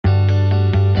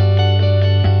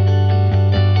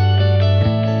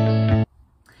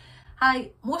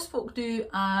Hi, most folk do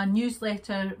a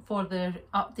newsletter for their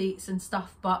updates and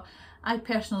stuff, but I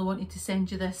personally wanted to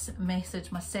send you this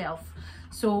message myself.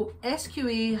 So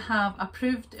SQA have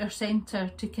approved our centre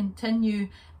to continue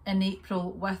in April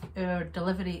with our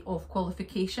delivery of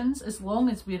qualifications as long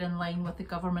as we're in line with the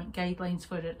government guidelines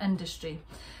for our industry.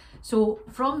 So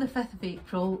from the 5th of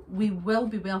April, we will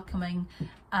be welcoming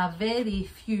a very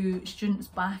few students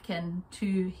back in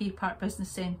to Haypark Business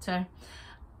Centre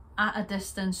at a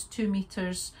distance 2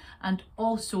 metres, and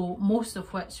also most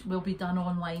of which will be done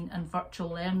online and virtual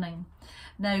learning.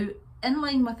 Now, in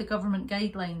line with the government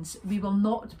guidelines, we will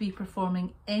not be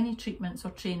performing any treatments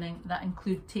or training that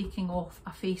include taking off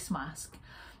a face mask,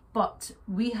 but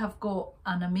we have got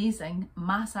an amazing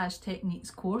massage techniques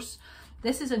course.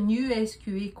 This is a new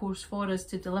SQA course for us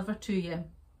to deliver to you.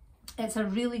 It's a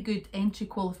really good entry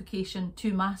qualification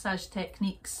to massage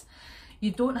techniques. You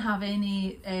don't have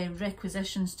any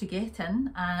requisitions to get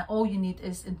in. All you need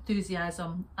is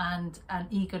enthusiasm and an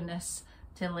eagerness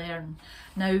to learn.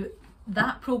 Now,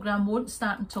 that programme won't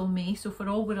start until May, so for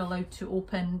all we're allowed to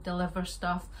open, deliver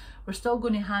stuff, we're still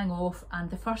going to hang off,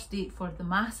 and the first date for the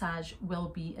massage will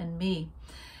be in May.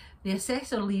 The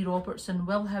assessor Lee Robertson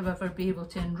will, however, be able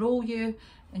to enrol you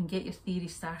and get your theory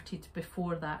started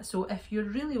before that. So if you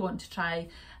really want to try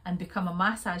and become a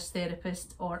massage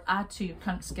therapist or add to your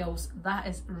current skills, that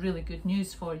is really good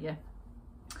news for you.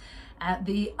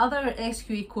 The other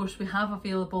SQA course we have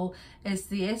available is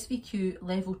the SVQ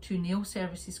Level 2 Nail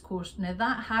Services course. Now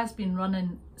that has been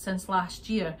running since last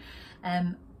year,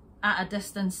 at a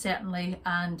distance certainly,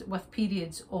 and with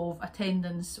periods of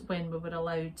attendance when we were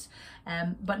allowed.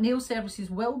 But nail services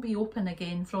will be open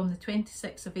again from the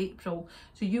 26th of April,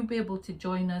 so you'll be able to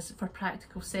join us for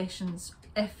practical sessions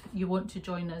if you want to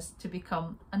join us to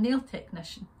become a nail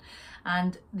technician.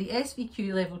 And the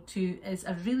SVQ Level 2 is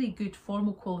a really good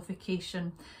formal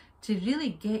qualification to really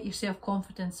get your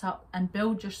self-confidence up and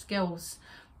build your skills.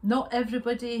 Not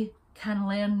everybody can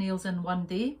learn nails in one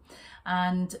day,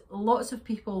 and lots of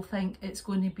people think it's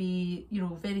going to be, you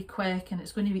know, very quick and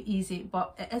it's going to be easy,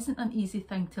 but it isn't an easy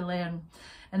thing to learn.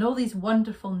 And all these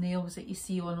wonderful nails that you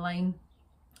see online,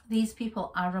 these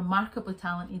people are remarkably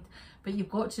talented, but you've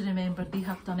got to remember they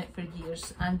have done it for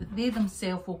years, and they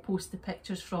themselves will post the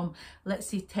pictures from, let's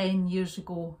say, 10 years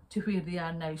ago to where they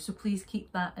are now. So please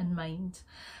keep that in mind.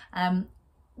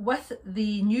 With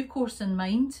the new course in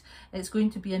mind, it's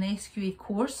going to be an SQA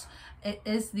course. It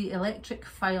is the electric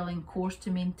filing course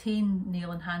to maintain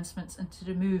nail enhancements and to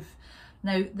remove.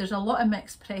 Now, there's a lot of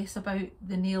mixed press about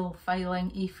the nail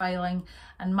filing, e-filing,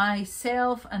 and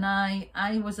myself and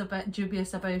I was a bit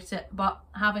dubious about it, but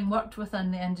having worked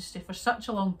within the industry for such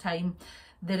a long time,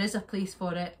 there is a place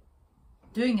for it.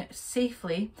 Doing it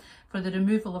safely for the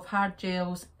removal of hard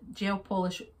gels, gel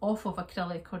polish off of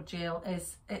acrylic or gel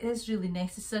is really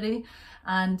necessary,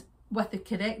 and with the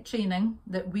correct training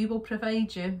that we will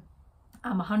provide you,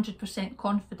 I'm 100%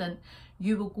 confident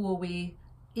you will go away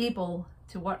able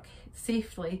to work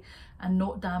safely and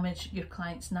not damage your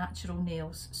client's natural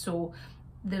nails. So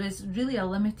there is really a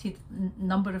limited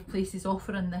number of places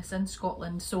offering this in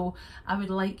Scotland, so I would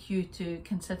like you to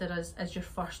consider us as your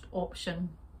first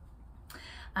option.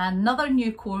 Another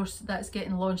new course that's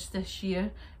getting launched this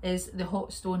year is the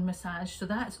hot stone massage. So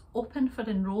that's open for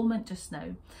enrolment just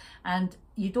now, and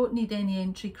you don't need any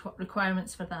entry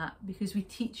requirements for that, because we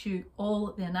teach you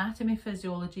all the anatomy,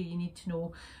 physiology you need to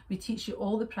know. We teach you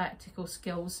all the practical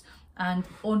skills, and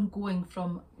ongoing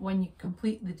from when you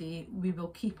complete the day, we will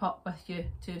keep up with you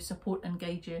to support and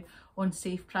guide you on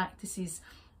safe practices.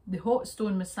 The hot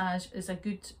stone massage is a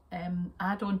good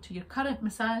add-on to your current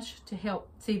massage to help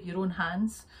save your own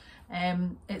hands.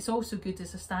 It's also good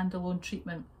as a standalone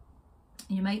treatment.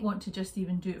 You might want to just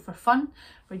even do it for fun,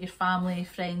 for your family,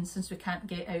 friends, since we can't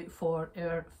get out for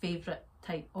our favourite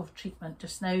type of treatment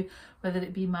just now, whether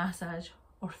it be massage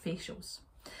or facials.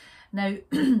 Now,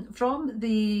 from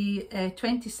the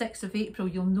 26th of April,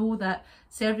 you'll know that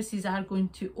services are going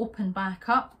to open back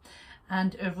up,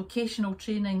 and our vocational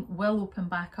training will open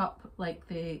back up, like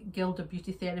the Guild of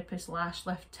Beauty Therapists, lash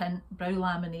lift, tint, brow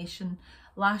lamination,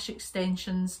 lash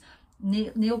extensions,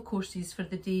 nail courses for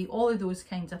the day, all of those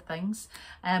kinds of things.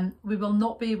 We will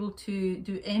not be able to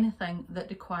do anything that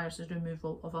requires the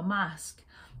removal of a mask,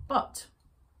 but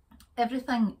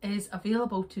everything is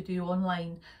available to do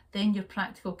online. Then your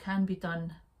practical can be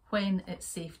done when it's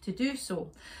safe to do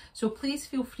so. So please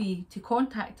feel free to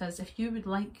contact us if you would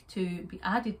like to be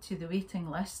added to the waiting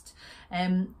list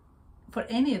for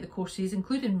any of the courses,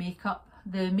 including makeup.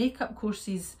 The makeup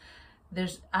courses,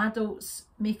 there's adults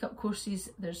makeup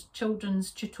courses, there's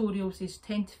children's tutorials, age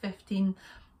 10 to 15,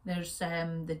 There's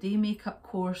the day makeup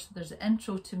course, there's the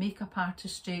intro to makeup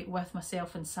artistry with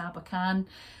myself and Saba Khan.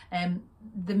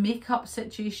 The makeup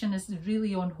situation is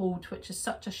really on hold, which is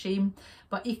such a shame,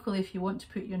 but equally if you want to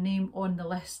put your name on the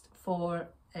list for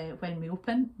when we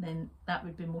open, then that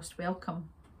would be most welcome.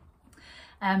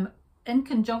 In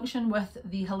conjunction with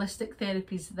the holistic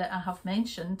therapies that I have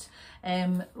mentioned,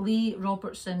 Lee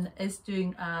Robertson is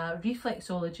doing a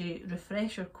reflexology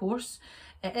refresher course.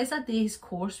 It is a day's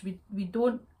course. We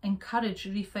don't encourage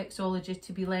reflexology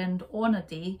to be learned on a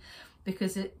day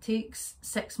because it takes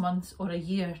 6 months or a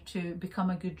year to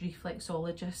become a good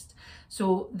reflexologist.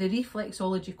 So the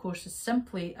reflexology course is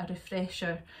simply a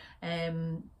refresher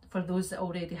for those that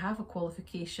already have a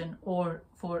qualification or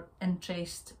for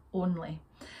interest only.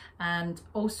 And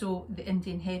also the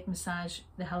Indian head massage,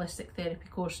 the holistic therapy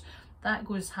course, that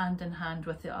goes hand in hand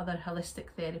with the other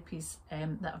holistic therapies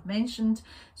that I've mentioned.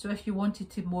 So if you wanted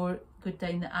to more go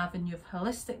down the avenue of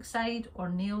holistic side or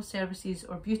nail services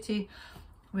or beauty,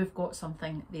 we've got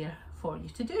something there for you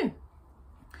to do.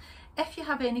 If you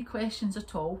have any questions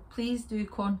at all, please do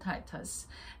contact us.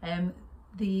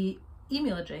 The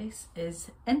email address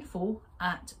is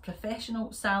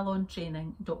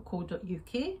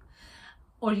info@professionalsalontraining.co.uk,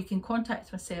 or you can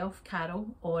contact myself,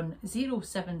 Carol, on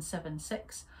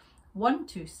 0776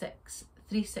 126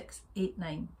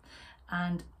 3689,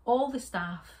 and all the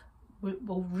staff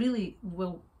will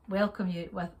welcome you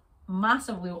with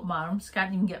massively open arms.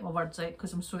 Can't even get my words out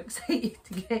because I'm so excited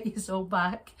to get you all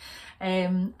back,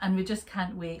 and we just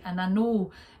can't wait. And I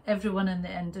know everyone in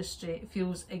the industry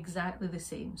feels exactly the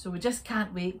same, so we just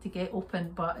can't wait to get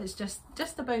open, but it's just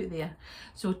about there.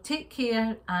 So take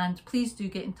care, and please do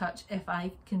get in touch if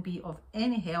I can be of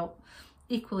any help.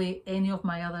 Equally, any of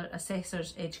my other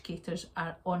assessors, educators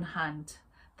are on hand.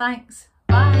 Thanks,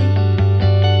 bye.